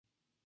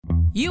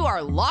You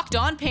are Locked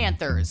On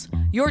Panthers,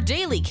 your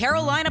daily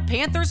Carolina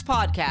Panthers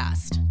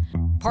podcast.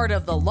 Part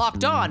of the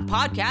Locked On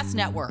Podcast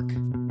Network.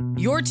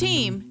 Your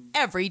team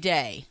every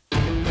day.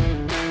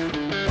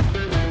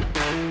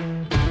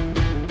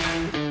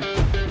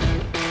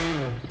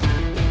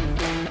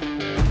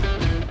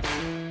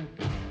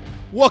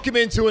 Welcome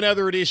into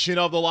another edition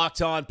of the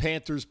Locked On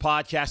Panthers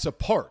podcast, a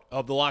part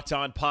of the Locked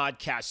On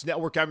Podcast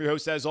Network. I'm your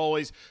host, as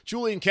always,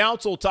 Julian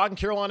Council, talking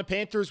Carolina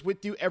Panthers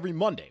with you every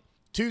Monday,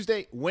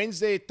 Tuesday,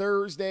 Wednesday,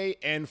 Thursday,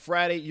 and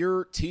Friday.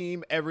 Your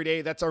team every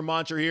day. That's our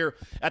mantra here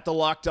at the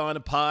Locked On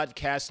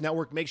Podcast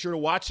Network. Make sure to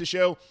watch the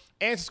show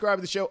and subscribe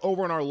to the show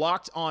over on our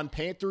Locked On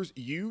Panthers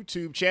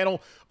YouTube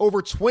channel.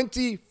 Over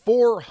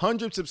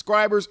 2,400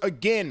 subscribers.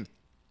 Again,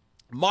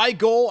 my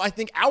goal, I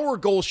think our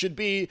goal should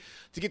be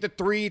to get to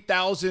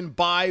 3,000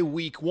 by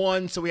week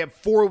one. So we have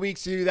 4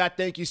 weeks to do that.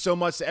 Thank you so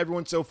much to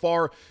everyone so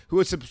far who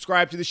has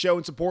subscribed to the show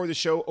and supported the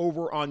show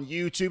over on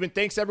YouTube. And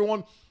thanks to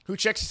everyone who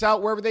checks us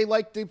out wherever they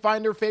like to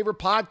find their favorite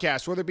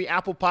podcast, whether it be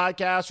Apple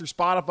Podcasts or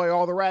Spotify,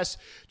 all the rest.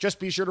 Just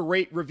be sure to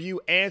rate,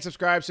 review, and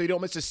subscribe so you don't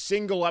miss a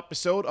single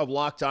episode of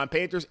Locked On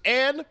Panthers.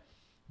 And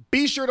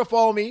be sure to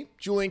follow me,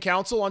 Julian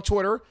Council, on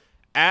Twitter,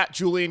 at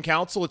Julian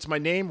Council. It's my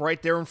name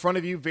right there in front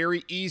of you.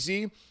 Very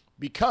easy,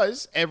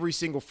 because every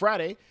single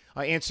Friday,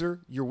 I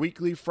answer your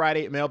weekly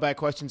Friday mailbag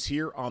questions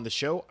here on the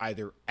show,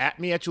 either at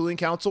me at Julian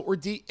Council or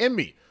DM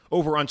me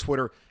over on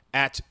Twitter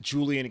at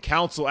Julian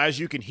Council. As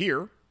you can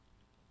hear,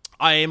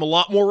 I am a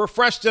lot more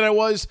refreshed than I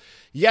was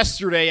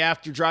yesterday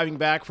after driving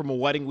back from a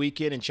wedding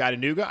weekend in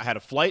Chattanooga. I had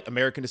a flight.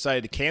 American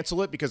decided to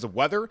cancel it because of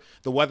weather.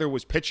 The weather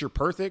was picture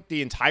perfect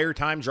the entire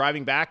time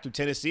driving back through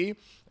Tennessee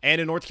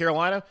and in North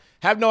Carolina.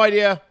 Have no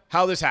idea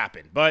how this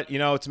happened, but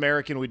it's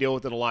American. We deal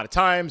with it a lot of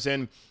times,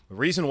 and the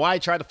reason why I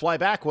tried to fly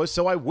back was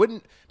so I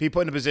wouldn't be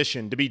put in a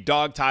position to be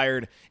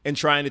dog-tired and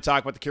trying to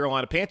talk about the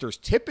Carolina Panthers.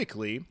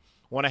 Typically,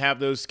 when I have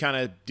those kind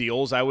of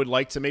deals, I would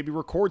like to maybe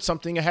record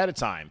something ahead of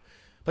time,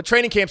 but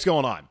training camp's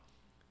going on.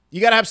 You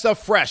got to have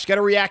stuff fresh. Got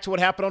to react to what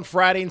happened on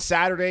Friday and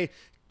Saturday.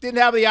 Didn't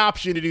have the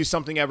option to do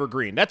something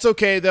evergreen. That's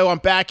okay, though. I'm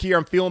back here.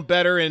 I'm feeling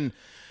better, and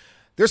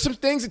there's some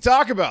things to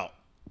talk about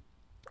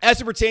as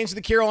it pertains to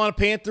the Carolina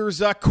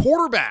Panthers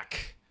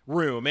quarterback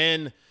room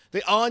and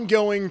the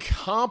ongoing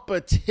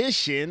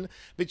competition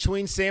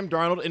between Sam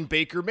Darnold and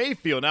Baker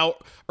Mayfield. Now,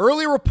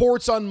 early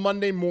reports on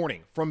Monday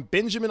morning from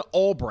Benjamin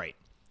Albright.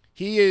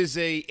 He is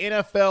a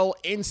NFL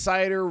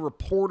insider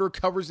reporter,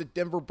 covers the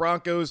Denver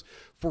Broncos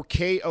for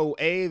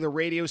KOA, the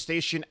radio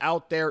station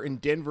out there in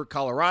Denver,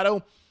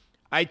 Colorado.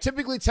 I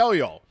typically tell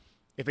y'all,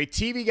 if a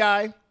TV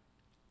guy,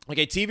 like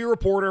a TV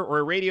reporter or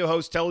a radio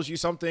host tells you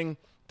something,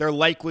 they're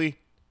likely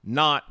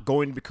not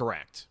going to be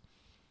correct.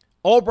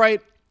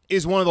 Albright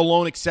is one of the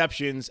lone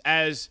exceptions,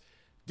 as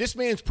this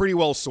man's pretty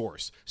well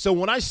sourced. So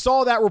when I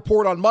saw that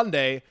report on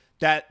Monday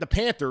that the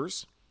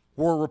Panthers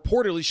were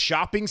reportedly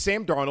shopping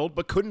Sam Darnold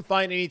but couldn't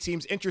find any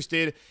teams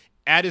interested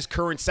at his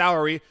current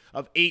salary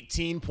of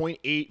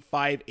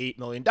 $18.858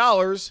 million,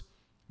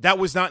 that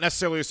was not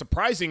necessarily a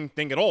surprising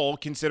thing at all,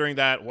 considering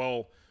that,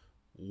 well,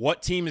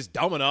 what team is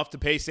dumb enough to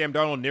pay Sam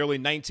Darnold nearly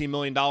 $19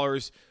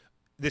 million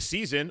this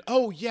season?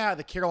 Oh, yeah,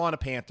 the Carolina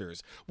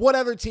Panthers. What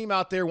other team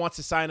out there wants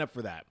to sign up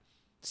for that?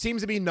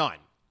 Seems to be none.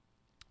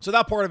 So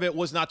that part of it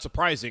was not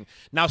surprising.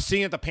 Now,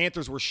 seeing that the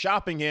Panthers were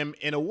shopping him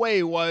in a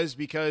way was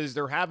because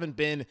there haven't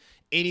been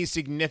any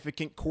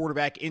significant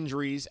quarterback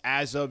injuries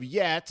as of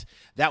yet.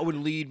 That would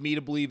lead me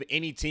to believe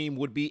any team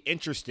would be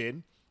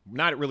interested,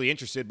 not really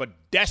interested,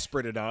 but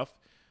desperate enough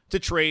to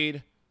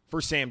trade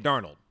for Sam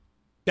Darnold.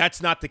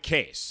 That's not the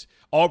case.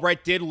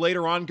 Albright did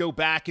later on go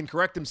back and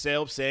correct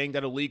himself, saying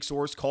that a league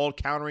source called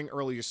countering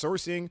earlier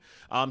sourcing,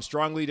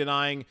 strongly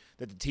denying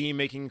that the team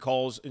making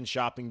calls and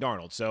shopping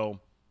Darnold. So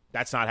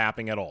that's not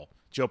happening at all.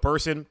 Joe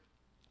Person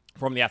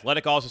from The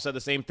Athletic also said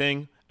the same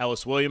thing.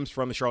 Ellis Williams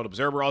from the Charlotte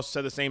Observer also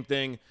said the same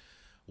thing.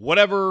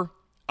 Whatever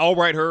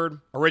Albright heard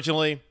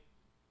originally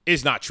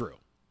is not true.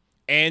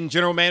 And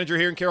general manager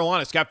here in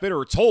Carolina, Scott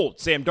Fitterer, told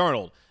Sam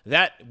Darnold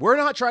that we're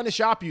not trying to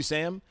shop you,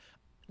 Sam.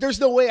 There's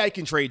no way I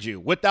can trade you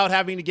without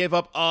having to give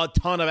up a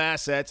ton of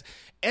assets.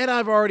 And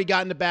I've already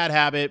gotten a bad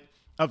habit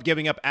of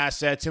giving up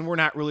assets, and we're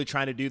not really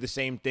trying to do the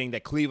same thing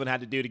that Cleveland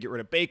had to do to get rid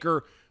of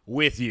Baker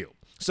with you.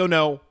 So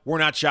no, we're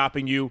not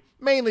shopping you,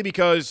 mainly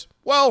because,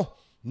 well,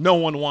 no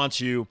one wants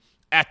you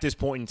at this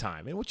point in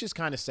time, and which is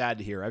kind of sad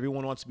to hear.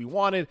 Everyone wants to be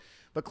wanted,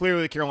 but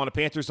clearly the Carolina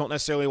Panthers don't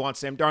necessarily want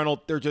Sam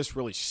Darnold. They're just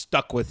really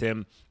stuck with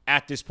him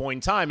at this point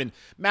in time. And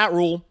Matt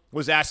Rule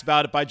was asked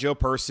about it by Joe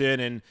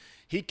Person, and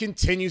he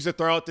continues to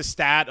throw out the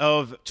stat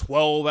of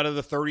 12 out of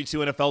the 32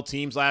 NFL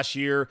teams last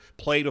year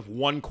played with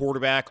one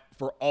quarterback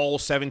for all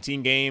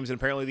 17 games. And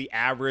apparently the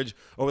average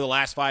over the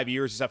last 5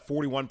 years is that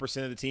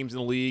 41% of the teams in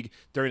the league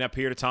during that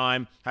period of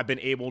time have been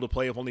able to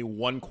play with only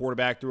one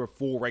quarterback through a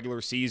full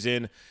regular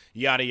season,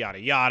 yada, yada,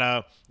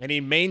 yada. And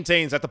he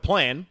maintains that the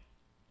plan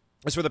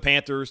is for the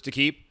Panthers to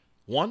keep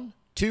 1,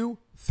 2,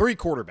 3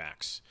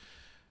 quarterbacks.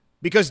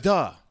 Because,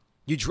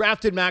 you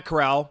drafted Matt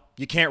Corral,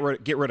 you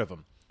can't get rid of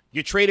him.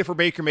 You traded for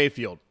Baker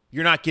Mayfield.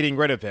 You're not getting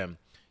rid of him.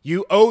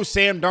 You owe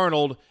Sam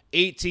Darnold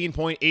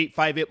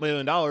 $18.858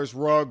 million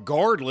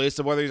regardless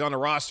of whether he's on the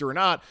roster or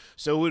not.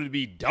 So it would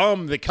be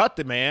dumb to cut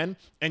the man,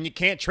 and you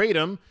can't trade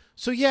him.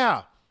 So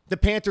yeah, the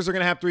Panthers are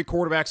going to have 3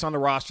 quarterbacks on the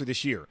roster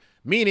this year,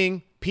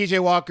 meaning P.J.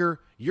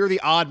 Walker, you're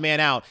the odd man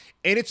out.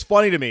 And it's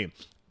funny to me,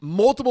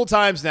 multiple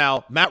times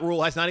now, Matt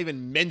Rule has not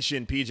even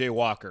mentioned P.J.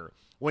 Walker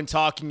when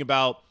talking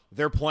about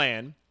their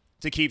plan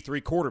to keep 3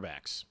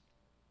 quarterbacks.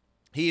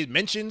 He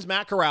mentions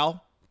Matt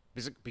Corral,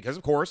 because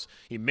of course,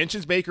 he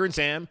mentions Baker and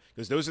Sam,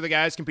 because those are the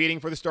guys competing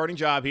for the starting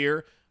job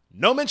here.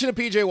 No mention of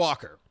P.J.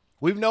 Walker.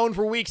 We've known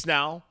for weeks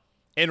now,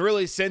 and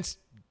really since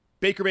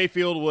Baker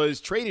Mayfield was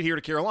traded here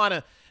to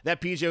Carolina, that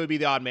P.J. would be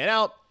the odd man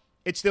out.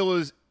 It still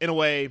is, in a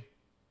way,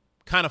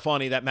 kind of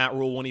funny that Matt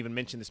Rule won't even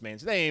mention this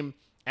man's name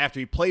after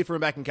he played for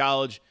him back in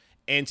college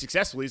and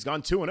successfully has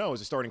gone 2-0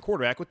 as a starting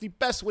quarterback with the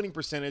best winning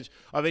percentage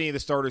of any of the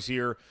starters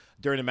here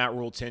during the Matt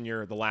Rule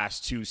tenure the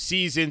last 2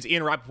 seasons.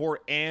 Ian Rappaport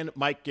and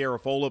Mike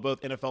Garafolo,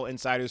 both NFL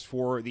insiders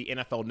for the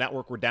NFL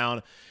Network, were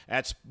down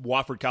at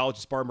Wofford College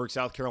in Spartanburg,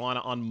 South Carolina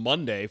on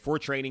Monday for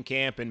training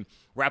camp, and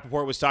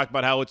Rappaport was talking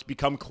about how it's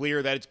become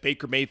clear that it's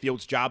Baker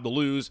Mayfield's job to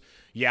lose.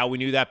 Yeah, we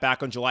knew that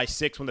back on July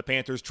 6th when the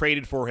Panthers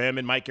traded for him,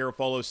 and Mike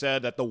Garafolo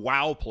said that the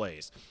wow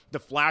plays, the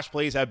flash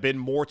plays have been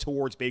more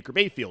towards Baker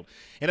Mayfield.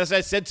 And as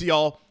I said to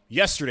y'all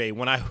yesterday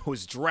when I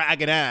was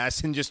dragging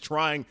ass and just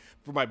trying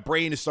for my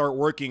brain to start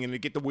working and to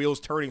get the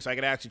wheels turning so I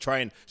could actually try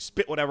and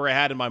spit whatever I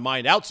had in my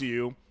mind out to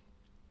you,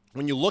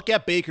 when you look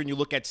at Baker and you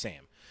look at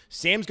Sam,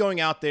 Sam's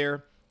going out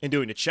there and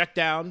doing the check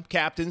down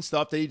captain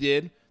stuff that he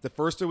did the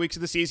first 3 weeks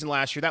of the season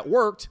last year. That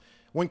worked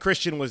when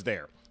Christian was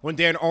there, when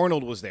Dan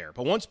Arnold was there.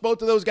 But once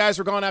both of those guys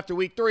were gone after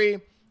week 3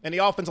 and the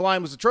offensive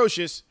line was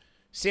atrocious,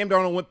 Sam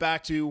Darnold went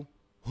back to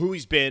who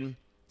he's been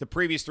the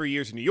previous 3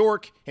 years in New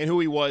York and who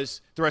he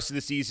was the rest of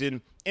the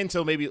season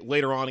until maybe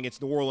later on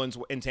against New Orleans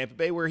and Tampa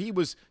Bay, where he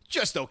was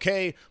just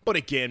okay, but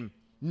again,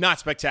 not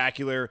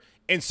spectacular,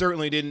 and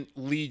certainly didn't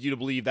lead you to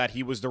believe that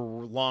he was the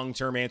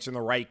long-term answer and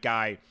the right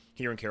guy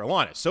here in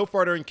Carolina. So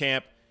far during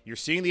camp, you're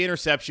seeing the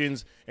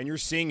interceptions, and you're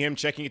seeing him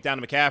checking it down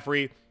to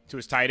McCaffrey, to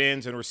his tight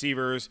ends and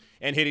receivers,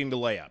 and hitting the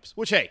layups,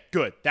 which, hey,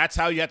 good. That's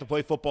how you have to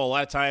play football a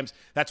lot of times.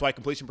 That's why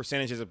completion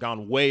percentages have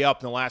gone way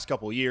up in the last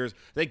couple of years.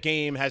 The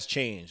game has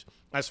changed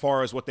as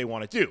far as what they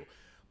want to do.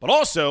 But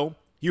also,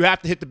 you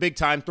have to hit the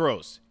big-time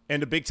throws and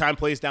the big-time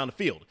plays down the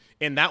field.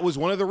 And that was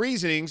one of the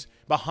reasonings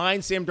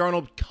behind Sam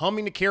Darnold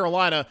coming to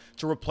Carolina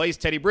to replace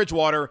Teddy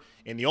Bridgewater.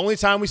 And the only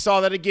time we saw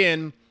that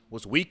again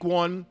was week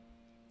 1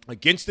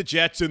 against the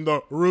Jets in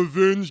the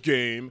revenge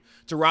game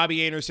to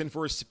Robbie Anderson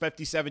for a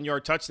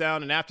 57-yard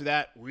touchdown. And after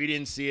that, we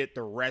didn't see it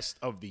the rest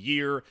of the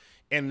year.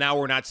 And now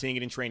we're not seeing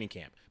it in training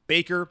camp.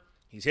 Baker,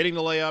 he's hitting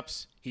the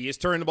layups. He is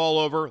turning the ball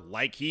over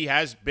like he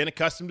has been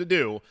accustomed to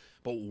do.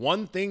 But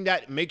one thing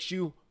that makes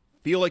you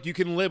feel like you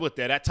can live with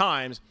it at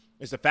times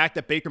is the fact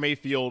that Baker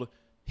Mayfield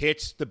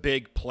hits the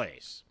big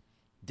plays.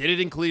 Did it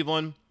in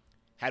Cleveland,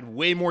 had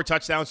way more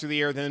touchdowns through the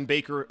air than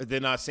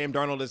Sam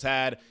Darnold has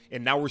had,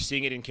 and now we're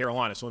seeing it in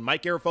Carolina. So when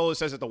Mike Garafolo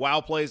says that the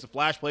wow plays, the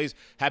flash plays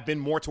have been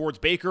more towards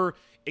Baker,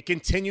 it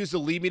continues to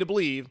lead me to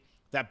believe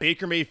that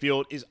Baker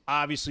Mayfield is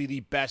obviously the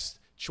best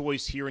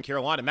choice here in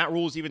Carolina. Matt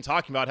Rule is even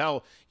talking about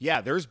how,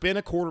 yeah, there's been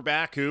a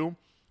quarterback who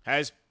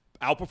has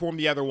outperformed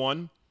the other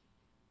one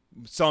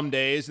some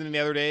days, and then the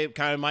other day it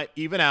kind of might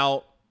even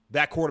out.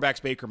 That quarterback's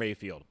Baker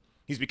Mayfield.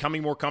 He's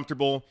becoming more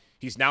comfortable.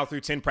 He's now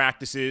through 10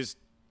 practices.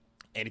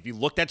 And if you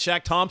looked at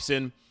Shaq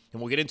Thompson,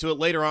 and we'll get into it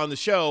later on in the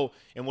show,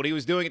 and what he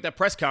was doing at that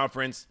press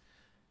conference,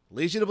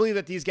 leads you to believe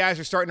that these guys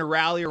are starting to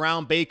rally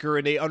around Baker,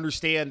 and they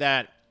understand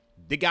that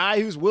the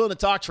guy who's willing to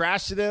talk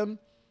trash to them,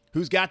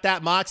 who's got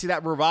that moxie,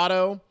 that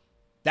bravado,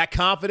 that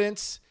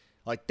confidence,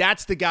 like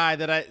that's the guy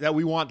that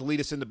we want to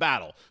lead us into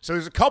battle. So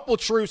there's a couple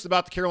truths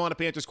about the Carolina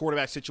Panthers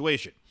quarterback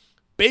situation.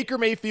 Baker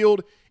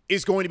Mayfield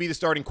is going to be the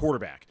starting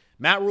quarterback.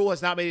 Matt Rule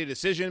has not made a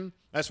decision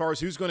as far as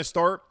who's going to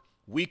start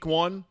week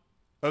 1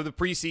 of the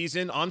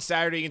preseason on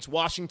Saturday against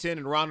Washington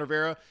and Ron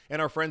Rivera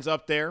and our friends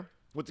up there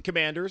with the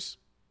Commanders.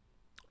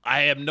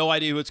 I have no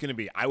idea who it's going to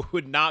be. I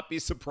would not be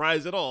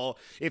surprised at all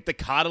if the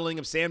coddling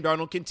of Sam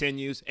Darnold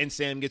continues and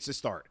Sam gets to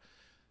start.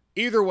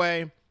 Either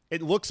way,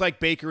 it looks like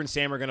Baker and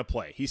Sam are going to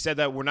play. He said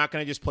that we're not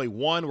going to just play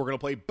one, we're going to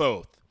play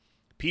both.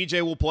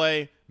 PJ will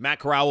play, Matt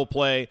Corral will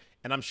play,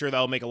 and I'm sure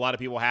that'll make a lot of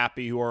people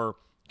happy who are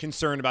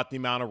concerned about the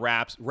amount of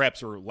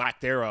reps or lack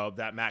thereof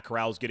that Matt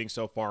Corral is getting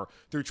so far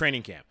through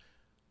training camp.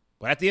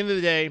 But at the end of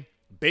the day,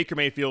 Baker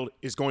Mayfield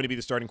is going to be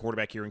the starting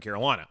quarterback here in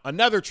Carolina.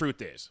 Another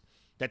truth is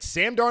that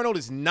Sam Darnold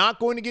is not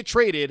going to get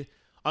traded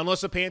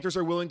unless the Panthers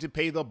are willing to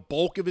pay the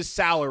bulk of his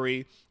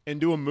salary and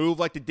do a move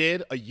like they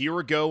did a year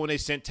ago when they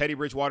sent Teddy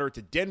Bridgewater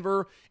to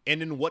Denver,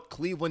 and in what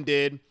Cleveland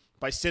did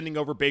by sending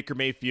over Baker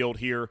Mayfield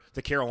here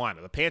to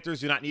Carolina. The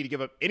Panthers do not need to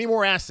give up any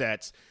more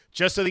assets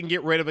just so they can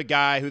get rid of a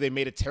guy who they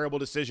made a terrible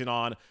decision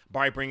on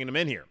by bringing him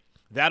in here.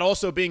 That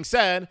also being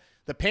said,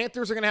 the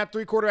Panthers are going to have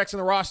 3 quarterbacks on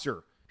the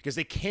roster because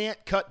they can't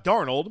cut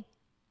Darnold,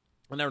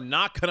 and they're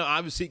not going to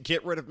obviously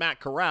get rid of Matt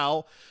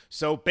Corral,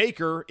 so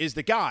Baker is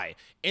the guy.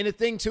 And the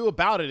thing, too,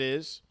 about it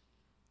is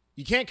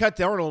you can't cut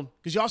Darnold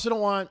because you also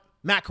don't want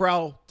Matt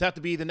Corral to have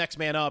to be the next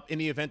man up in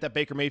the event that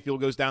Baker Mayfield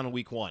goes down in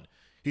week 1.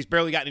 He's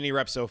barely gotten any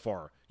reps so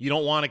far. You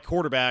don't want a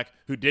quarterback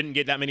who didn't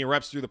get that many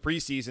reps through the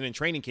preseason and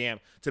training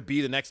camp to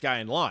be the next guy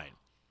in line.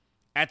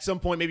 At some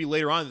point, maybe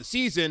later on in the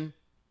season,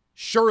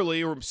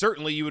 surely or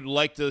certainly you would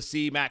like to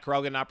see Matt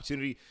Corral get an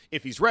opportunity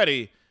if he's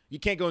ready. You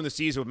can't go in the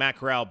season with Matt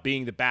Corral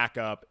being the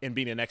backup and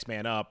being the next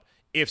man up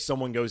if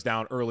someone goes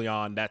down early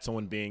on, that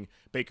someone being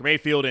Baker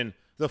Mayfield. And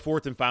the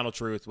fourth and final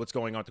truth, what's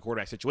going on with the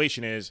quarterback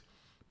situation is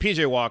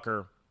P.J.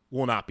 Walker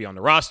will not be on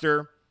the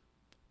roster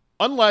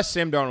unless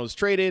Sam Darnold is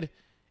traded.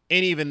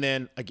 And even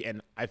then,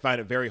 again, I find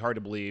it very hard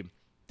to believe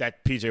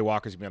that P.J.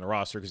 Walker's going to be on the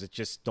roster because I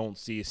just don't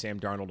see Sam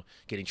Darnold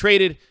getting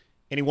traded,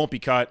 and he won't be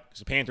cut because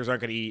the Panthers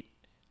aren't going to eat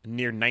a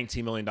near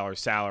 $19 million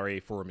salary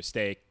for a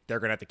mistake. They're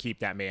going to have to keep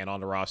that man on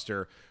the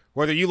roster.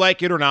 Whether you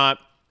like it or not,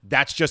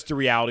 that's just the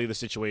reality of the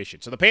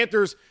situation. So the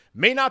Panthers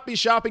may not be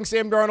shopping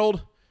Sam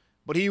Darnold,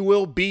 but he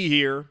will be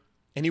here,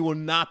 and he will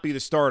not be the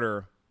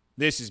starter.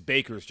 This is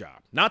Baker's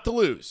job. Not to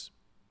lose.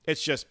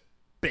 It's just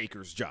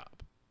Baker's job.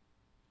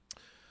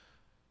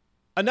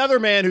 Another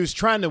man who's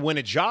trying to win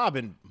a job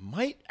and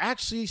might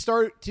actually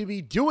start to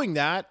be doing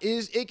that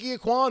is Ike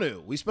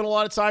Ekwonu. We spent a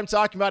lot of time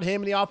talking about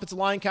him in the offensive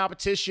line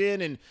competition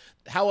and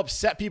how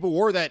upset people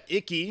were that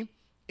Ike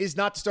is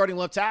not the starting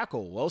left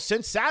tackle. Well,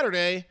 since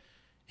Saturday,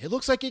 it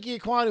looks like Ike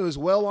Ekwonu is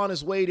well on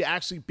his way to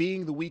actually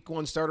being the week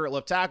 1 starter at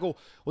left tackle.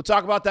 We'll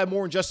talk about that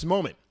more in just a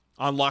moment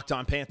on Locked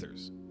On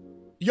Panthers.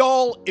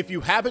 Y'all, if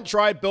you haven't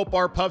tried Built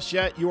Bar Puffs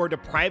yet, you are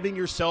depriving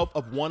yourself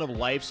of one of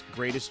life's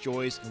greatest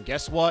joys. And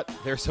guess what?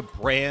 There's a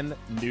brand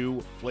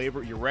new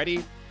flavor. You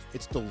ready?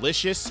 It's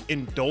delicious,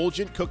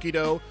 indulgent cookie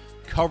dough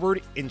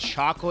covered in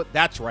chocolate.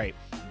 That's right.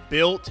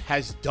 Built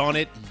has done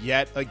it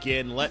yet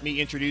again. Let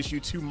me introduce you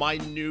to my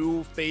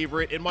new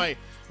favorite and my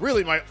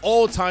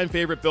all-time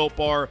favorite Built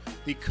Bar,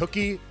 the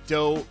Cookie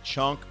Dough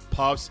Chunk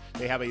Puffs.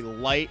 They have a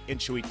light and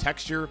chewy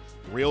texture,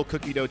 real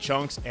cookie dough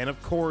chunks, and of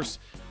course,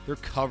 they're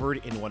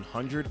covered in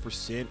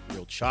 100%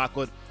 real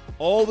chocolate.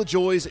 All the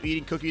joys of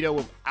eating cookie dough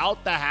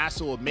without the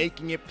hassle of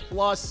making it.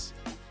 Plus,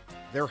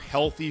 they're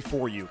healthy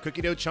for you.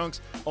 Cookie dough chunks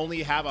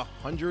only have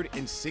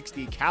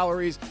 160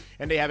 calories,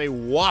 and they have a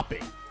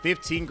whopping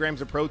 15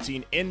 grams of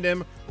protein in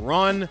them.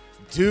 Run,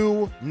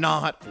 do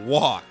not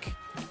walk.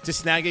 To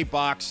snag a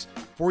box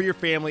for your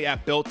family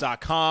at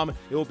Built.com.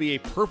 It will be a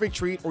perfect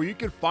treat, or you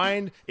could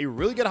find a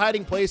really good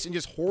hiding place and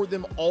just hoard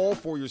them all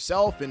for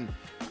yourself. And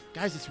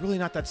guys, it's really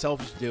not that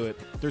selfish to do it.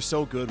 They're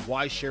so good.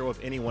 Why share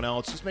with anyone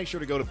else? Just make sure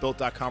to go to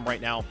Built.com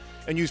right now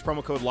and use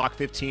promo code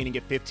LOCK15 and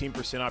get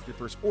 15% off your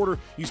first order.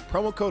 Use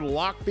promo code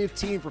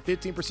LOCK15 for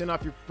 15%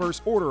 off your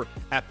first order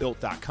at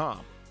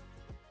Built.com.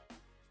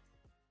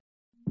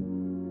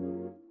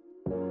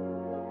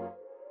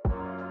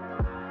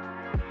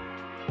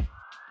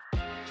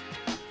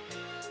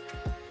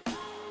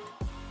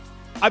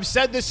 I've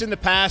said this in the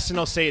past, and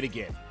I'll say it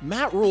again.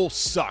 Matt Rhule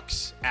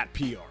sucks at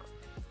PR.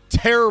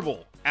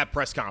 Terrible at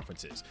press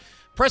conferences.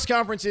 Press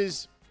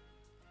conferences,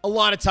 a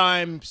lot of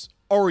times,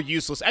 are a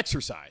useless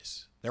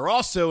exercise. They're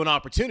also an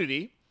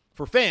opportunity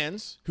for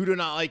fans who do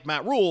not like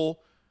Matt Rhule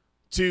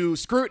to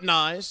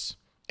scrutinize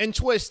and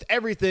twist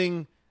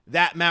everything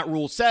that Matt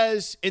Rhule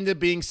says into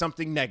being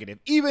something negative,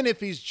 even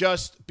if he's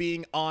just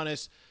being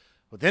honest.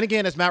 But then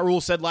again, as Matt Rhule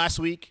said last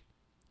week,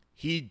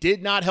 he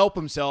did not help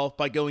himself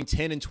by going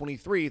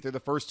 10-23 through the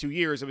first 2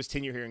 years of his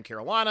tenure here in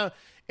Carolina,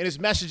 and his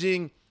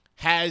messaging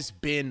has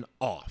been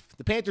off.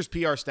 The Panthers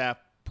PR staff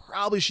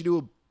probably should do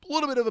a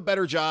little bit of a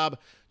better job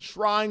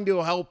trying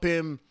to help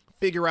him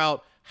figure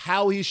out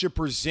how he should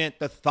present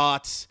the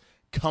thoughts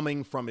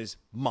coming from his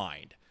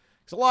mind.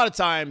 Because a lot of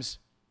times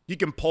you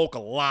can poke a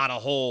lot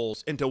of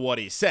holes into what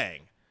he's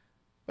saying.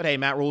 But hey,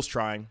 Matt Rhule's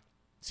trying.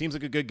 Seems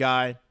like a good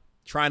guy,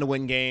 trying to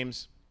win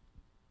games.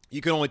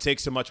 You can only take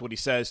so much what he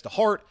says to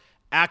heart.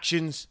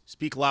 Actions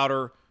speak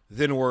louder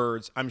than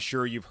words. I'm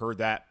sure you've heard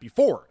that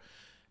before.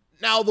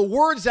 Now, the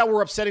words that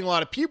were upsetting a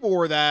lot of people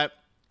were that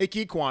Ike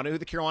Ekwonu, who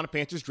the Carolina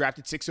Panthers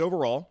drafted 6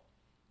 overall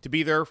to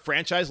be their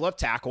franchise left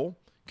tackle,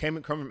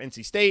 came from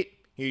NC State.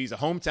 He's a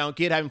hometown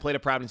kid, having played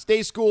at Providence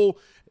Day School.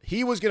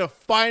 He was going to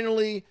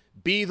finally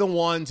be the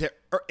one to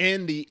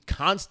end the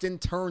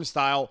constant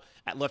turnstile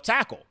at left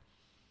tackle.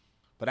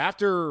 But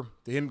after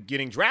him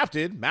getting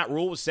drafted, Matt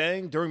Rhule was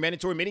saying during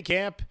mandatory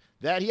minicamp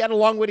that he had a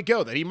long way to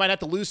go, that he might have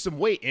to lose some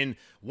weight. And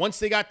once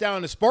they got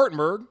down to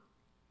Spartanburg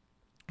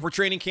for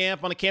training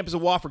camp on the campus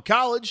of Wofford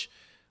College,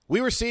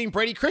 we were seeing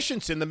Brady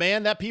Christensen, the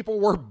man that people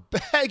were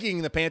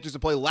begging the Panthers to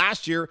play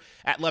last year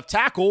at left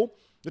tackle,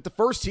 with the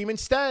first team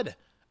instead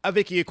of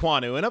Ike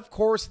Ekwonu. And of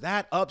course,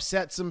 that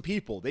upset some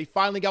people. They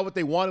finally got what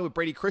they wanted with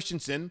Brady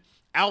Christensen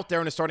out there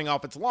in the starting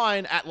offensive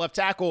line at left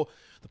tackle.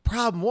 The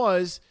problem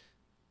was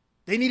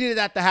they needed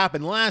that to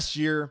happen last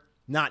year,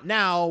 not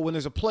now, when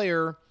there's a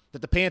player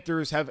that the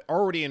Panthers have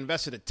already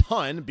invested a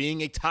ton,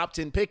 being a top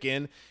 10 pick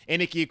in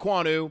Ike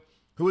Ekwonu,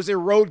 who is a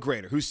road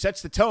grader, who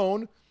sets the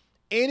tone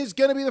and is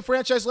going to be the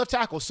franchise left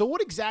tackle. So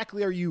what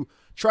exactly are you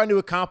trying to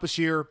accomplish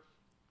here,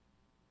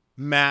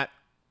 Matt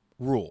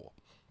Rhule?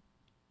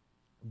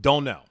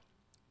 Don't know.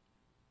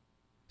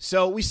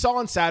 So we saw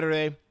on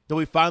Saturday that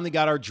we finally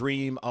got our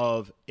dream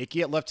of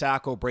Ickey at left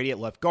tackle, Brady at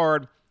left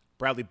guard,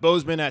 Bradley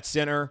Bozeman at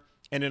center,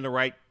 and in the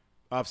right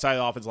side of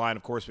the offensive line,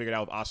 of course, figured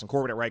out with Austin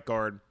Corbett at right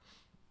guard,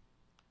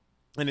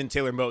 and then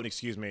Taylor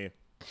Moton,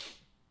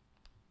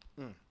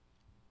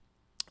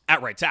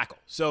 at right tackle.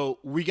 So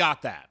we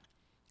got that.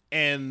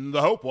 And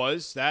the hope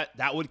was that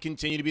that would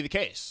continue to be the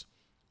case.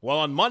 Well,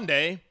 on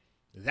Monday,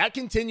 that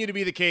continued to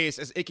be the case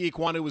as Ike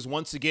Ekwonu was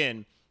once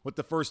again with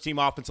the first-team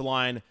offensive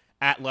line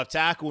at left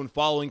tackle. And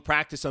following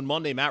practice on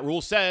Monday, Matt Rhule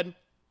said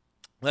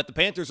that the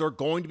Panthers are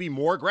going to be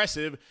more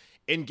aggressive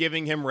in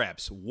giving him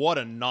reps. What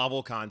a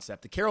novel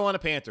concept. The Carolina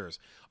Panthers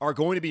are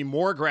going to be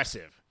more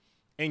aggressive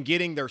in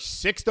getting their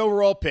 6th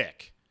overall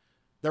pick,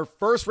 their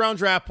first-round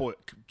draft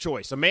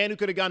choice, a man who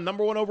could have gone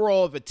number 1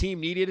 overall if a team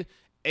needed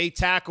a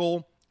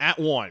tackle at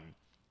 1.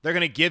 They're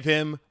going to give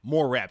him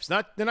more reps.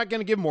 They're not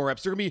going to give him more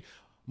reps. They're going to be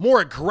more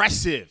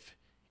aggressive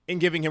in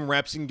giving him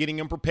reps and getting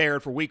him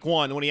prepared for week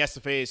 1 when he has to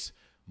face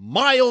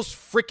Myles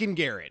freaking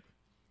Garrett.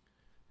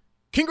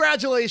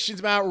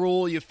 Congratulations, Matt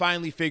Rhule. You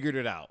finally figured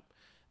it out.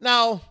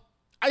 Now,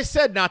 I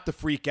said not to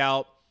freak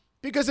out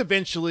because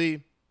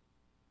eventually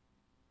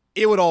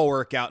it would all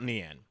work out in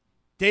the end.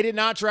 They did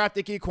not draft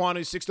Ike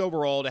Ekwonu 6th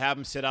overall to have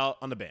him sit out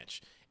on the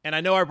bench. And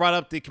I know I brought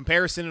up the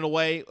comparison in a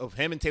way of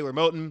him and Taylor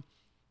Moton.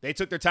 They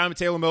took their time with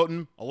Taylor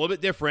Moton, a little bit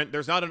different.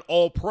 There's not an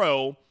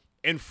all-pro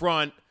in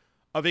front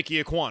of Ike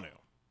Ekwonu.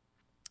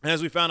 And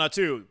as we found out,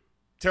 too,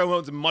 Taylor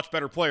Moton's a much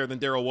better player than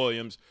Darrell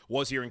Williams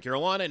was here in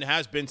Carolina and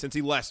has been since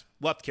he left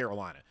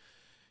Carolina.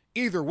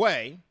 Either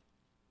way,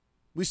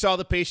 we saw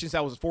the patience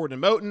that was afforded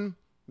to Moton,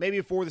 maybe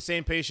afford the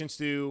same patience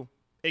to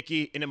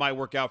Ike, and it might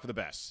work out for the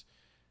best.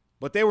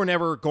 But they were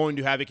never going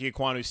to have Ike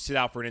Ekwonu sit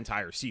out for an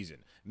entire season.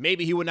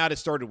 Maybe he would not have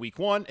started week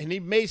 1, and he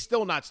may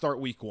still not start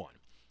week 1.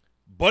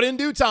 But in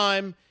due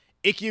time,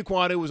 Ike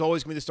Ekwonu was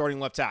always going to be the starting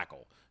left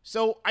tackle.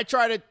 So I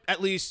try to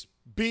at least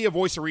be a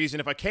voice of reason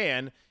if I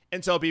can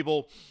and tell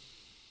people,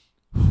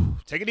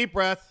 take a deep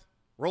breath,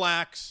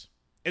 relax,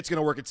 it's going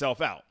to work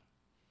itself out.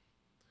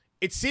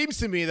 It seems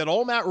to me that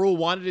all Matt Rhule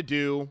wanted to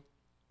do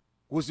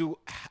was to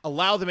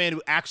allow the man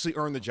to actually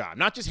earn the job.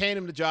 Not just hand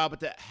him the job,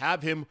 but to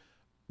have him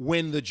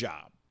win the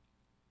job.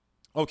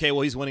 Okay,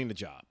 well, he's winning the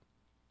job.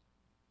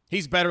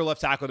 He's better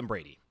left tackle than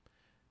Brady.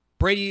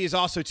 Brady is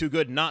also too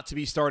good not to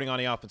be starting on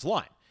the offensive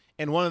line.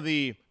 And one of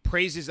the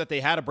praises that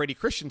they had of Brady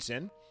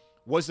Christensen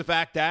was the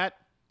fact that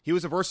he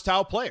was a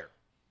versatile player,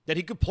 that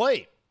he could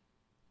play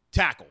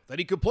tackle, that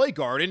he could play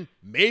guard, and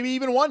maybe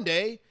even one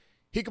day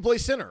he could play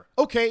center.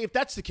 Okay, if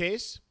that's the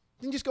case,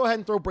 then just go ahead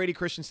and throw Brady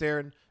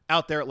Christensen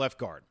out there at left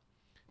guard.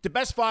 The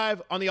best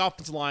 5 on the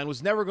offensive line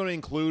was never going to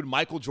include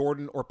Michael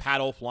Jordan or Pat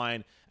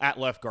Elflein at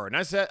left guard.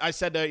 And I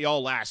said to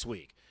y'all last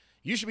week,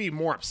 you should be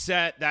more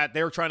upset that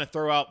they're trying to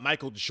throw out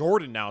Michael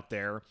Jordan out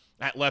there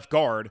at left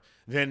guard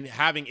than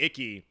having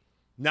Ike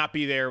not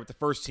be there with the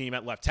first team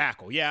at left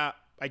tackle. Yeah,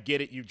 I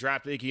get it. You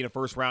drafted Ike in the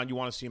first round. You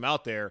want to see him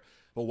out there.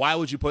 But why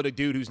would you put a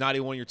dude who's not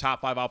even one of your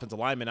top 5 offensive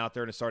linemen out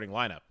there in a starting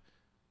lineup?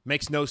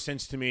 Makes no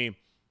sense to me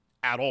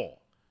at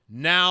all.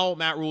 Now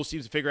Matt Rhule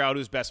seems to figure out who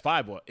his best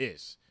 5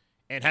 is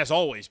and has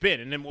always been,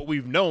 and then what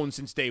we've known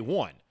since day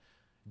 1.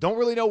 Don't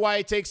really know why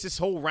it takes this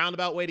whole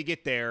roundabout way to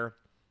get there,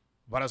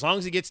 but as long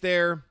as he gets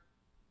there,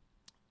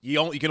 you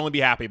can only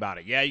be happy about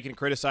it. Yeah, you can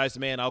criticize the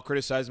man. I'll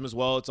criticize him as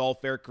well. It's all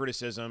fair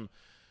criticism,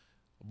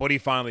 but he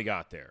finally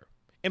got there.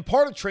 And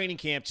part of training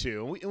camp,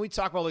 too, and we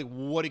talk about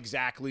what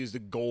exactly is the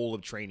goal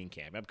of training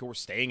camp. Because we're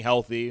staying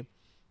healthy.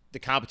 The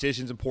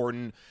competition's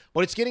important.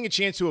 But it's getting a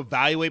chance to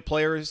evaluate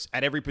players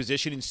at every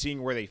position and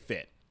seeing where they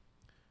fit.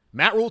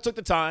 Matt Rhule took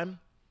the time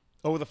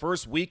over the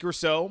first week or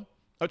so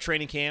of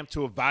training camp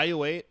to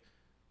evaluate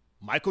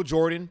Michael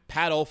Jordan,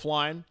 Pat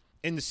Elflein,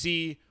 and to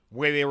see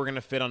where they were going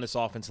to fit on this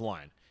offensive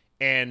line.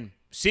 And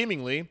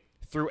seemingly,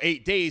 through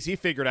 8 days, he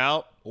figured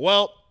out,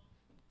 well,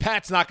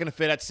 Pat's not going to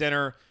fit at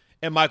center,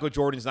 and Michael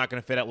Jordan's not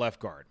going to fit at left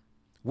guard.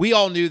 We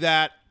all knew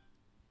that.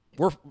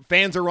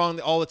 Fans are wrong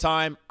all the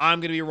time. I'm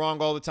going to be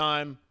wrong all the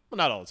time. Well,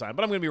 not all the time,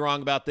 but I'm going to be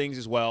wrong about things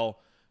as well.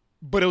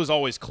 But it was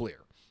always clear.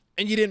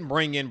 And you didn't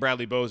bring in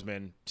Bradley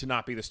Bozeman to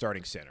not be the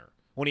starting center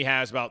when he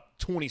has about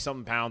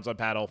 20-something pounds on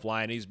Pat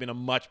Elflein. He's been a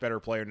much better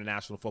player in the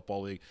National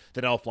Football League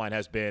than Elflein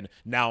has been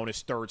now in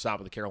his 3rd stop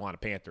with the Carolina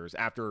Panthers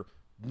after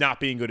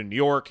not being good in New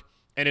York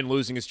and then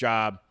losing his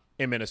job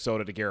in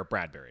Minnesota to Garrett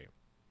Bradbury.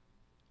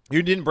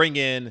 You didn't bring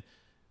in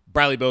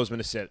Bradley Bozeman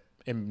to sit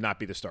and not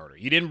be the starter.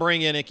 You didn't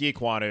bring in Ike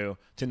Ekwonu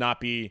to not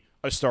be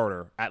a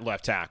starter at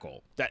left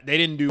tackle. They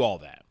didn't do all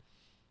that.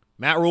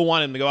 Matt Rhule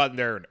wanted him to go out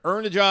there and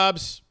earn the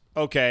jobs.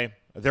 Okay,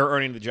 they're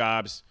earning the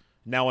jobs.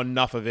 Now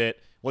enough of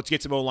it. Let's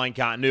get some O-line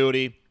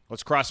continuity.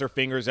 Let's cross our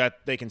fingers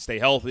that they can stay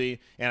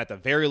healthy. And at the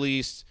very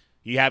least,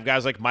 you have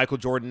guys like Michael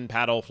Jordan,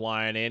 Pat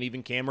Elflein, and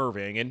even Cam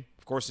Irving. And,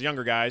 of course, the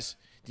younger guys,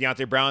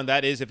 Deontay Brown,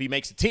 that is if he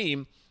makes a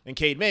team, and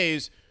Cade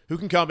Mays, who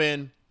can come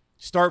in,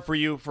 start for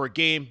you for a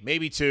game,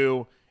 maybe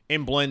 2,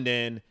 and blend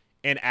in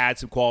and add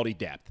some quality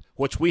depth,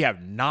 which we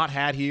have not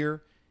had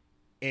here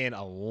in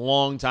a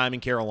long time in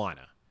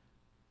Carolina.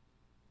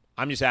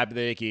 I'm just happy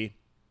that Ike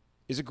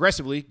is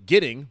aggressively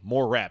getting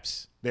more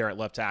reps there at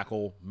left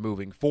tackle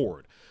moving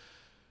forward.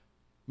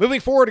 Moving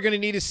forward, we're going to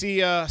need to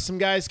see some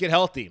guys get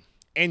healthy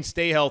and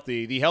stay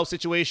healthy. The health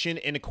situation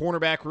in the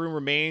cornerback room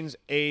remains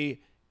a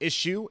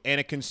issue and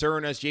a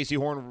concern as Jaycee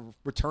Horn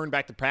returned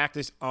back to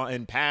practice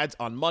in pads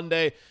on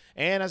Monday.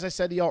 And as I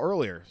said to y'all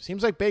earlier,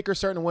 seems like Baker's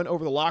starting to win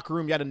over the locker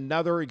room. Yet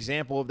another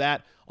example of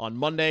that on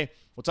Monday.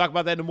 We'll talk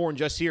about that more in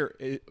just here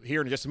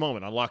in just a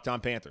moment on Locked On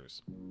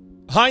Panthers.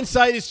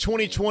 Hindsight is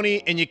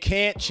 20/20, and you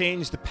can't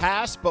change the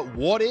past, but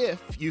what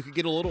if you could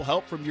get a little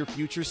help from your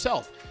future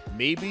self?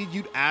 Maybe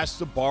you'd ask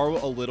to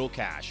borrow a little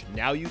cash.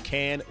 Now you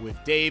can with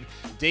Dave.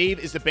 Dave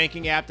is the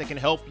banking app that can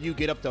help you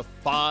get up to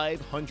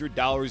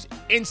 $500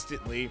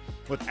 instantly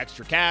with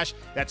extra cash.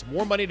 That's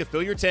more money to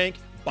fill your tank,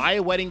 buy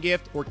a wedding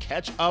gift, or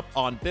catch up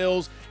on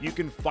bills. You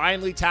can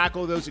finally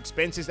tackle those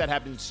expenses that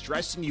have been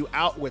stressing you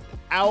out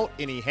without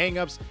any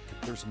hangups.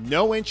 There's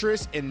no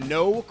interest and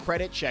no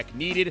credit check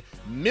needed.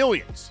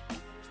 Millions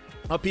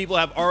of people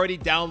have already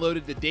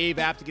downloaded the Dave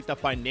app to get the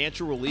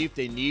financial relief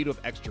they need with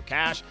extra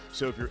cash.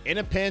 So if you're in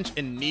a pinch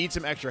and need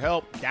some extra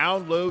help,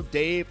 download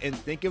Dave and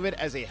think of it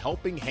as a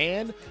helping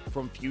hand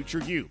from future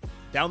you.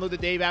 Download the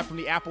Dave app from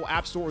the Apple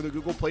App Store or the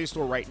Google Play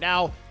Store right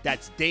now.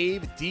 That's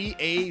Dave,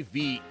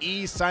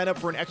 D-A-V-E. Sign up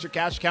for an extra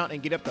cash account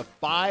and get up to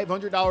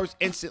 $500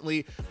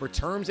 instantly. For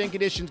terms and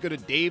conditions, go to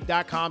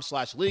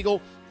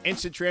dave.com/legal.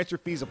 Instant transfer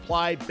fees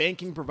apply.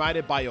 Banking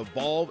provided by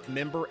Evolve,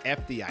 member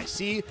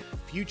FDIC.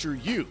 Future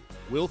you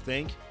will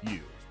thank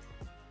you.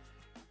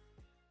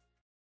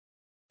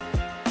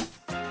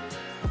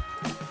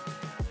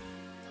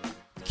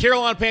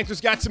 Carolina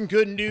Panthers got some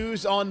good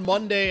news on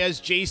Monday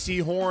as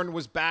Jaycee Horn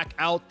was back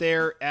out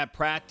there at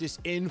practice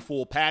in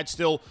full pad,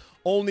 still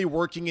only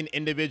working in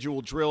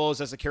individual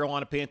drills as the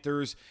Carolina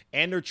Panthers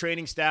and their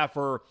training staff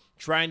are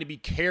trying to be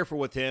careful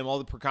with him. All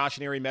the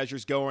precautionary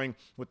measures going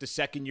with the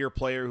second-year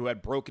player who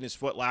had broken his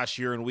foot last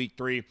year in Week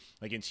 3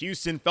 against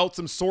Houston, felt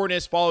some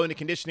soreness following the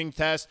conditioning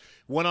test,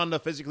 went on the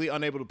physically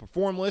unable to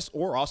perform list,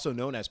 or also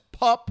known as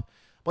PUP,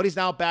 but he's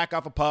now back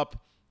off of PUP.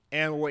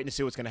 And we're waiting to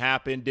see what's going to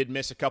happen. Did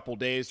miss a couple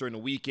days during the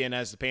weekend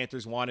as the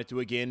Panthers wanted to,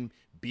 again,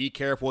 be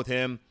careful with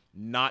him,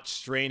 not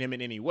strain him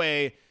in any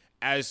way,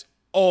 as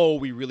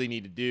all we really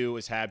need to do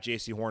is have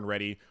Jaycee Horn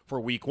ready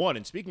for Week 1.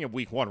 And speaking of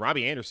Week 1,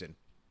 Robbie Anderson,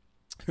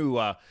 who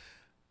an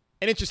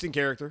interesting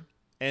character,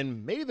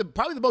 and maybe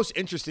probably the most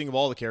interesting of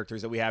all the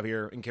characters that we have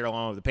here in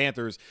Carolina with the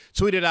Panthers,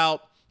 tweeted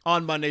out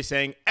on Monday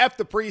saying, "F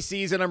the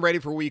preseason, I'm ready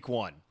for Week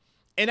 1.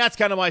 And that's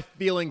kind of my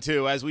feeling,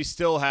 too, as we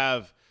still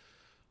have,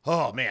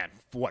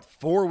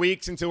 4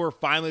 weeks until we're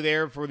finally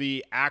there for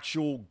the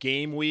actual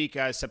game week.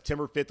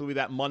 September 5th will be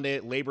that Monday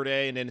at Labor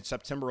Day, and then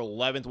September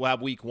 11th we'll have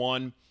Week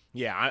 1.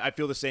 Yeah, I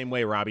feel the same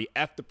way, Robbie.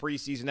 F the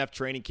preseason, F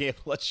training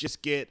camp. Let's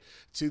just get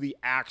to the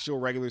actual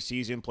regular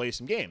season, play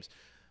some games.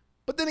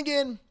 But then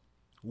again,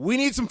 we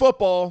need some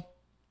football.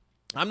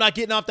 I'm not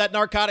getting off that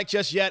narcotic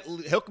just yet.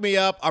 Hook me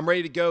up. I'm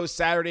ready to go.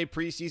 Saturday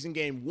preseason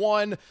game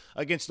 1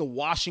 against the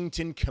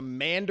Washington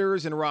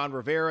Commanders and Ron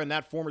Rivera and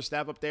that former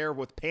staff up there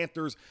with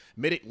Panthers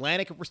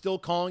Mid-Atlantic, if we're still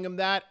calling them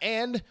that.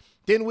 And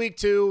then Week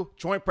 2,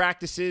 joint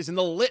practices and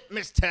the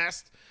litmus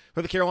test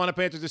for the Carolina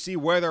Panthers to see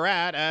where they're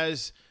at,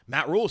 as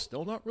Matt Rhule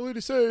still not really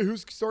to say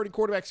who's starting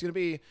quarterback's going to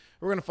be.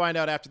 We're going to find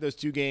out after those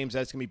 2 games.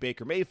 That's going to be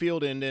Baker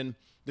Mayfield and then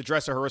the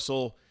dress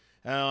rehearsal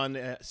on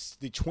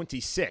the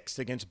 26th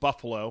against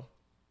Buffalo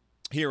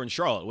here in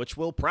Charlotte, which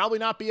will probably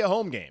not be a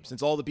home game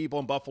since all the people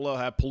in Buffalo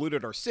have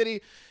polluted our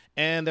city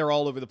and they're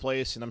all over the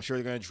place. And I'm sure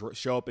they're going to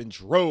show up in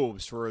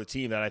droves for a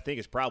team that I think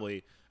is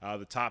probably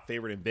the top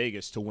favorite in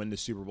Vegas to win the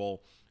Super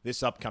Bowl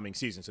this upcoming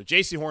season. So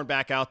Jaycee Horn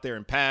back out there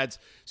in pads.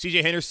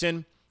 CJ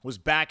Henderson was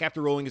back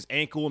after rolling his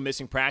ankle and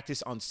missing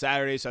practice on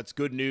Saturday. So that's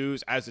good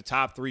news as the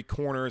top 3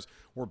 corners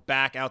were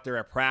back out there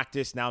at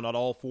practice. Now, not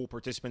all full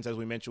participants, as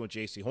we mentioned with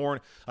Jaycee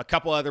Horn. A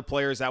couple other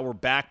players that were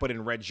back but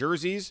in red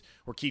jerseys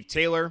were Keith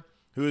Taylor,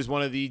 who is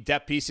one of the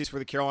depth pieces for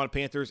the Carolina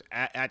Panthers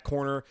at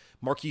corner.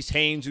 Marquise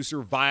Haynes, who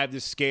survived the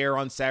scare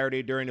on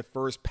Saturday during the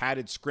first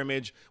padded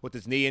scrimmage with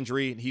his knee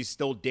injury. He's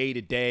still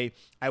day-to-day.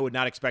 I would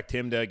not expect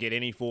him to get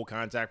any full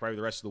contact probably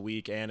the rest of the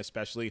week, and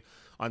especially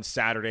on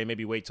Saturday.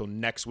 Maybe wait till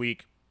next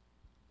week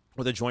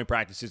with the joint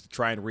practices to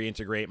try and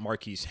reintegrate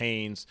Marquise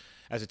Haynes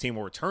as the team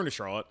will return to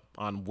Charlotte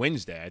on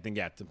Wednesday. I think,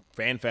 the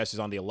Fan Fest is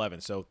on the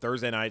 11th, so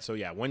Thursday night. So,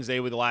 Wednesday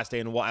will be the last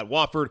day at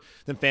Watford,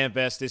 then Fan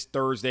Fest this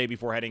Thursday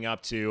before heading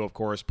up to, of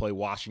course, play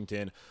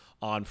Washington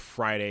on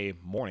Friday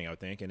morning, I would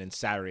think, and then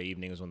Saturday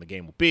evening is when the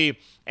game will be.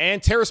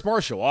 And Terrace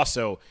Marshall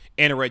also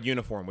in a red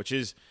uniform, which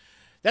is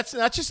that's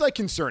just like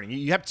concerning.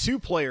 You have 2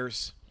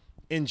 players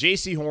in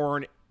Jaycee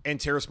Horn and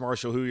Terrace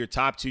Marshall who are your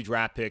top 2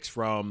 draft picks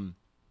from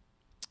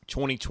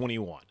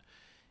 2021.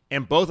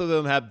 And both of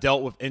them have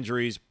dealt with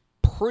injuries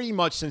pretty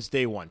much since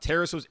day one.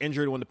 Terrace was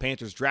injured when the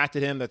Panthers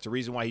drafted him. That's the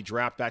reason why he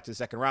dropped back to the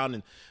second round.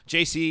 And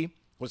JC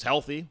was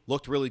healthy,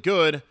 looked really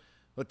good,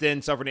 but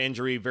then suffered an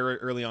injury very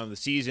early on in the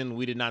season.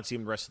 We did not see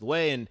him the rest of the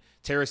way. And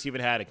Terrace even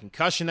had a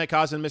concussion that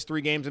caused him to miss 3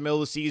 games in the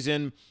middle of the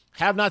season.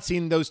 Have not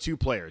seen those 2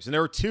 players. And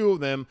there are 2 of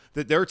them,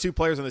 there are 2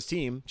 players on this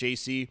team,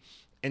 JC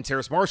and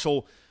Terrace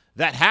Marshall,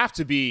 that have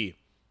to be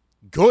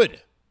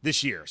good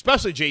this year,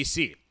 especially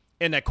JC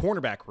in that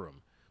cornerback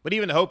room. But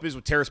even the hope is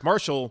with Terrace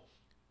Marshall,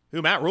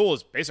 who Matt Rule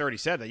has basically already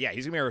said that, yeah,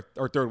 he's going to be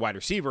our third wide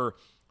receiver.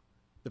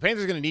 The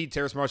Panthers are going to need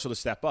Terrace Marshall to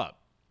step up.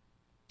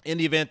 In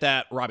the event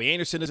that Robbie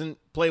Anderson doesn't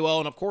play well,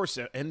 and of course,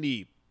 in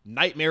the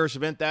nightmarish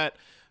event that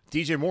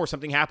DJ Moore,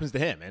 something happens to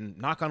him, and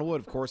knock on wood,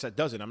 of course, that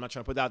doesn't. I'm not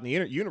trying to put that in the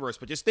universe,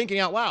 but just thinking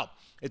out loud.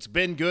 It's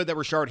been good that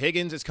Rashard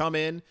Higgins has come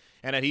in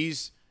and that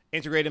he's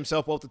integrated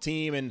himself well with the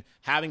team, and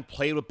having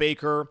played with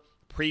Baker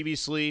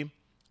previously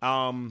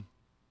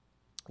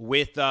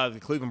with the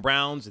Cleveland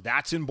Browns,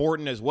 that's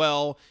important as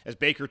well. As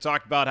Baker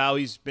talked about how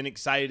he's been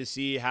excited to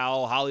see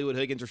how Hollywood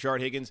Higgins,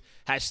 Rashard Higgins,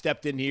 has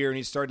stepped in here and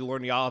he's started to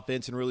learn the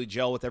offense and really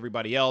gel with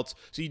everybody else.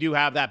 So you do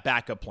have that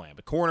backup plan.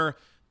 But corner,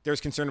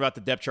 there's concern about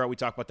the depth chart. We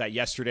talked about that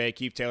yesterday.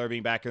 Keith Taylor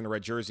being back in the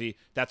red jersey,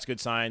 that's a good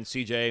sign.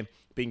 CJ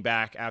being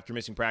back after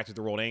missing practice with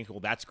the rolled ankle,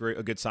 that's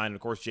a good sign. And,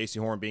 of course, J.C.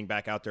 Horn being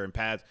back out there in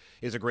pads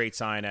is a great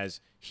sign, as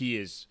he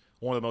is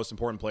one of the most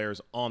important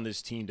players on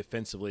this team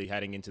defensively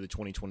heading into the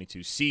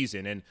 2022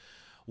 season. And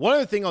one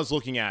other thing I was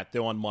looking at,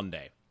 though, on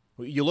Monday,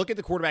 you look at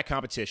the quarterback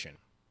competition,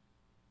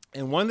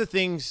 and one of the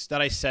things that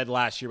I said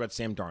last year about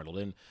Sam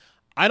Darnold, and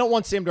I don't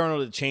want Sam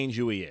Darnold to change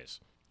who he is.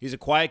 He's a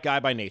quiet guy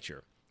by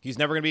nature. He's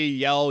never going to be a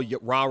yell,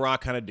 rah-rah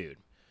kind of dude.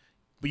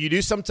 But you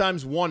do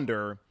sometimes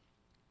wonder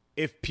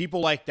if people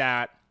like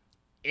that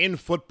in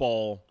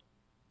football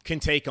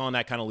can take on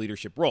that kind of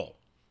leadership role.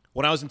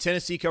 When I was in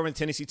Tennessee covering the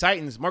Tennessee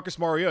Titans, Marcus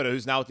Mariota,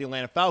 who's now with the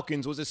Atlanta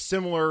Falcons, was a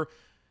similar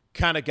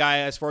kind of guy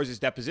as far as his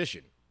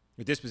disposition.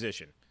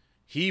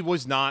 He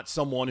was not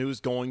someone who was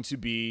going to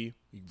be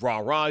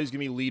rah-rah. He was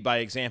going to be lead by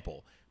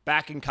example.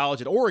 Back in college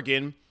at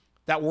Oregon,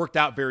 that worked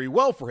out very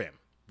well for him.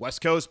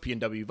 West Coast,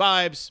 PNW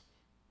vibes.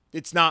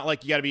 It's not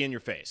like you got to be in your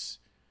face.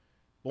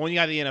 But when you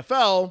got the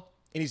NFL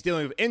and he's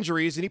dealing with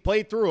injuries and he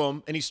played through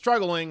them and he's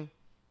struggling,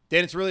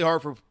 then it's really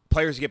hard for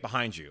players to get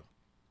behind you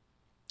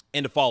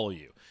and to follow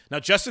you. Now,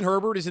 Justin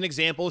Herbert is an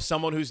example of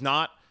someone who's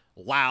not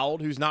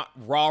loud, who's not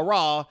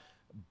rah-rah,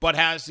 but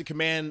has the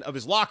command of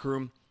his locker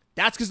room.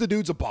 That's because the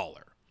dude's a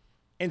baller.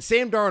 And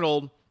Sam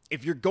Darnold,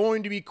 if you're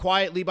going to be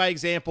quietly by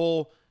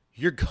example,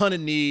 you're going to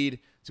need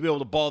to be able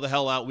to ball the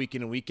hell out week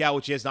in and week out,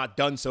 which he has not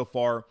done so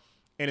far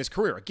in his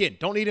career. Again,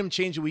 don't need him to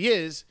change who he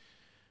is,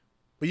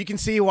 but you can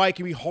see why it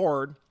can be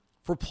hard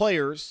for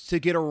players to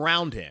get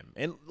around him.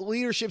 And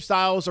leadership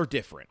styles are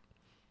different.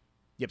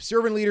 You have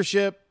servant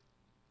leadership.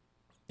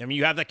 I mean,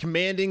 you have that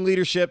commanding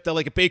leadership that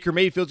like a Baker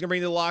Mayfield's going to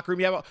bring to the locker room.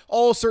 You have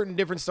all certain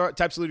different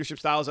types of leadership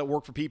styles that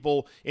work for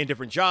people in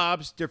different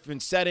jobs,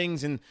 different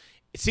settings. And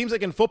it seems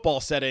like in football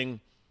setting,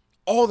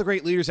 all the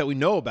great leaders that we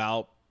know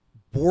about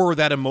were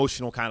that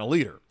emotional kind of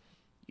leader.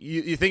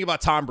 You think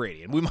about Tom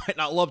Brady, and we might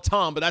not love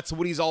Tom, but that's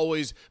what he's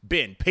always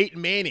been. Peyton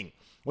Manning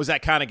was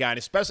that kind of guy, and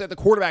especially at the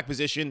quarterback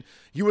position,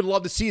 you would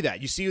love to see that.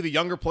 You see the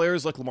younger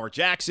players like Lamar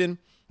Jackson.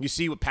 You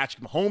see what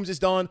Patrick Mahomes has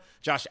done,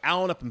 Josh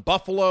Allen up in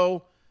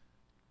Buffalo.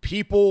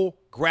 People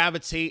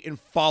gravitate and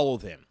follow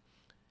them.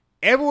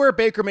 Everywhere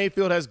Baker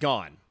Mayfield has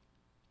gone,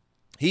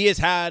 he has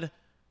had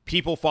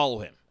people follow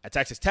him. At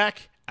Texas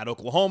Tech, at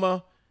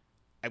Oklahoma,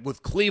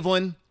 with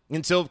Cleveland,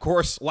 until, of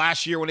course,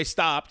 last year when they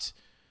stopped,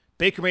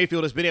 Baker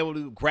Mayfield has been able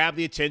to grab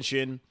the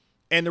attention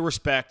and the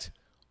respect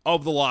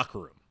of the locker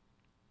room.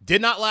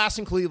 Did not last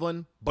in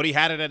Cleveland, but he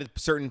had it at a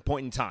certain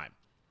point in time.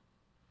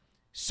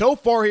 So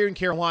far here in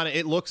Carolina,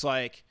 it looks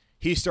like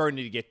he's starting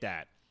to get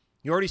that.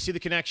 You already see the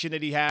connection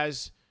that he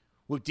has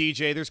with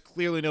DJ. There's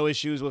clearly no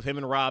issues with him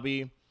and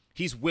Robbie.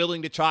 He's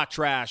willing to talk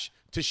trash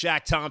to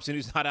Shaq Thompson,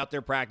 who's not out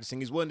there practicing.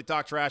 He's willing to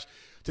talk trash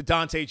to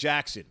Dante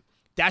Jackson.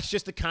 That's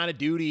just the kind of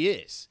dude he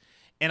is.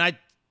 And I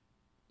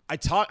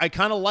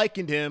kind of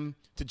likened him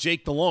to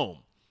Jake Delhomme.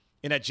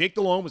 And that Jake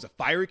Delhomme was a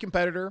fiery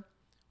competitor,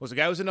 was a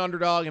guy who was an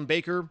underdog, and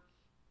Baker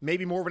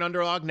maybe more of an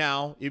underdog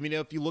now, even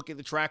if you look at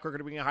the track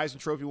record of being a Heisman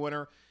Trophy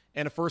winner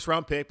and a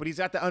first-round pick. But he's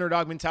got the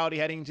underdog mentality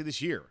heading into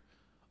this year.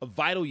 A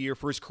vital year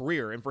for his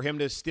career and for him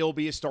to still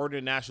be a starter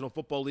in the National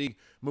Football League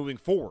moving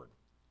forward.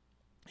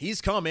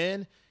 He's come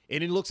in,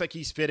 and it looks like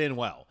he's fit in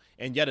well.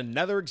 And yet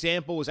another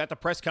example was at the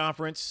press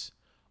conference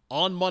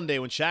on Monday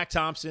when Shaq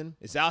Thompson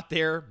is out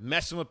there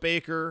messing with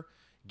Baker,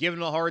 giving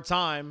him a hard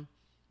time.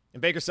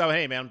 And Baker said,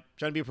 hey, man, I'm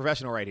trying to be a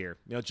professional right here,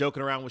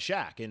 joking around with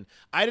Shaq. And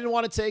I didn't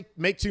want to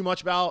make too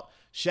much about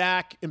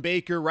Shaq and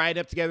Baker riding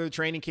up together at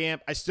training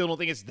camp. I still don't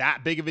think it's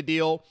that big of a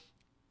deal.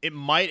 It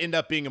might end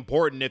up being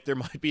important if there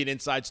might be an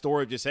inside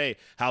story of just, hey,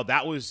 how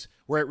that was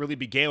where it really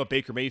began with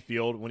Baker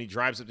Mayfield when he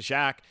drives up to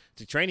Shaq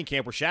to training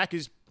camp, where Shaq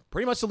is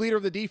pretty much the leader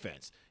of the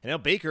defense. And now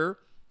Baker,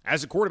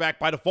 as a quarterback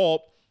by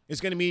default,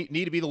 is going to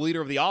need to be the leader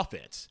of the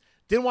offense.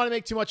 Didn't want to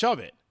make too much of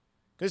it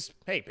because,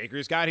 hey, Baker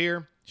just got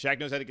here. Shaq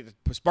knows how to get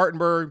to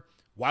Spartanburg.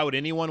 Why would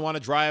anyone want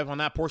to drive on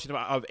that portion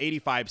of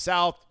 85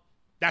 South?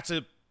 That's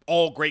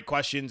all great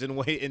questions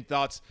and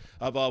thoughts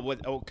of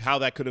how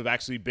that could have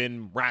actually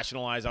been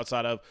rationalized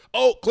outside of,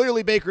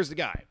 clearly Baker's the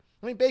guy.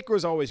 I mean, Baker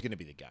was always going to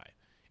be the guy.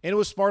 And it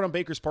was smart on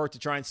Baker's part to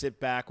try and sit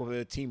back with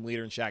a team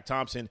leader in Shaq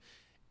Thompson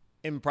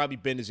and probably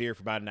bend his ear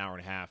for about an hour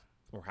and a half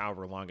or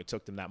however long it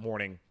took them that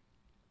morning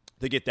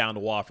to get down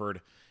to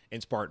Wofford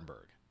and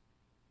Spartanburg.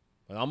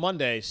 But on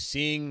Monday,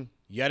 seeing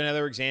yet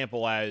another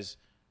example as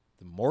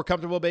the more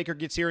comfortable Baker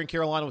gets here in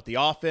Carolina with the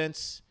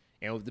offense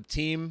and with the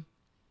team,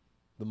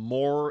 the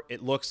more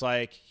it looks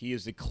like he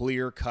is the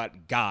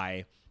clear-cut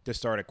guy to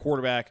start at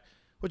quarterback,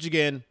 which,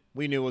 again,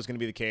 we knew was going to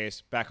be the case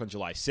back on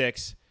July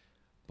 6th.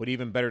 But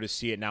even better to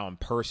see it now in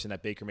person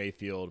that Baker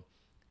Mayfield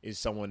is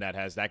someone that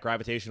has that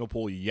gravitational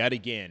pull yet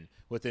again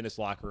within his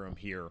locker room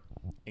here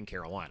in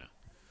Carolina.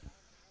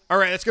 All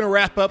right, that's going to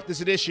wrap up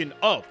this edition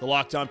of the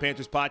Locked On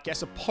Panthers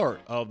podcast, a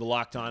part of the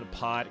Locked On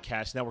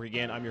Podcast Network.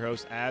 Again, I'm your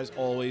host, as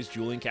always,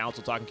 Julian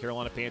Council, talking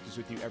Carolina Panthers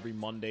with you every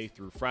Monday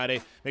through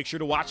Friday. Make sure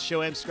to watch the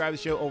show and subscribe to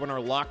the show over on our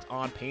Locked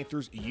On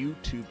Panthers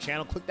YouTube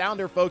channel. Click down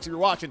there, folks, if you're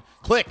watching.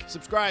 Click,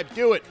 subscribe,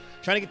 do it.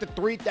 Trying to get to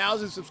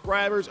 3,000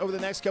 subscribers over the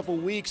next couple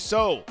of weeks,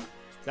 so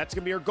that's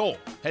going to be our goal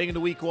heading into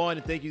week one.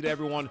 And thank you to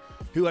everyone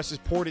who has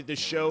supported this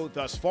show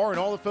thus far and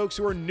all the folks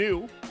who are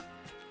new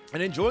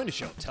and enjoying the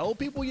show. Tell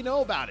people you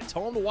know about it.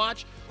 Tell them to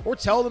watch or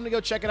tell them to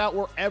go check it out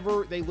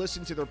wherever they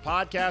listen to their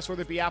podcasts,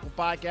 whether it be Apple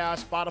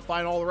Podcasts, Spotify,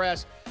 and all the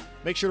rest.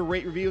 Make sure to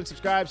rate, review, and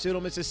subscribe so you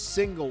don't miss a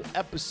single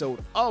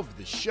episode of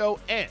the show.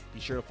 And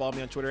be sure to follow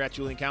me on Twitter at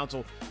Julian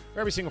Council.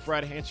 Every single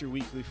Friday, answer your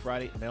weekly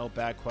Friday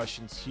mailbag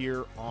questions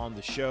here on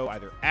the show,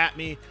 either at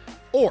me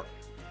or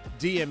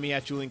DM me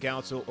at Julian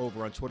Council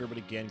over on Twitter. But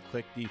again,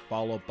 click the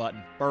follow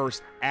button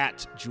first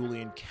at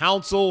Julian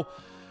Council.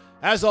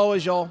 As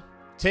always, y'all,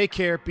 take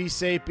care, be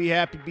safe, be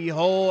happy, be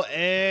whole,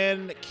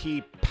 and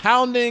keep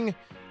pounding.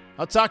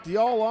 I'll talk to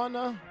y'all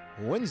on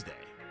Wednesday.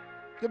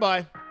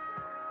 Goodbye.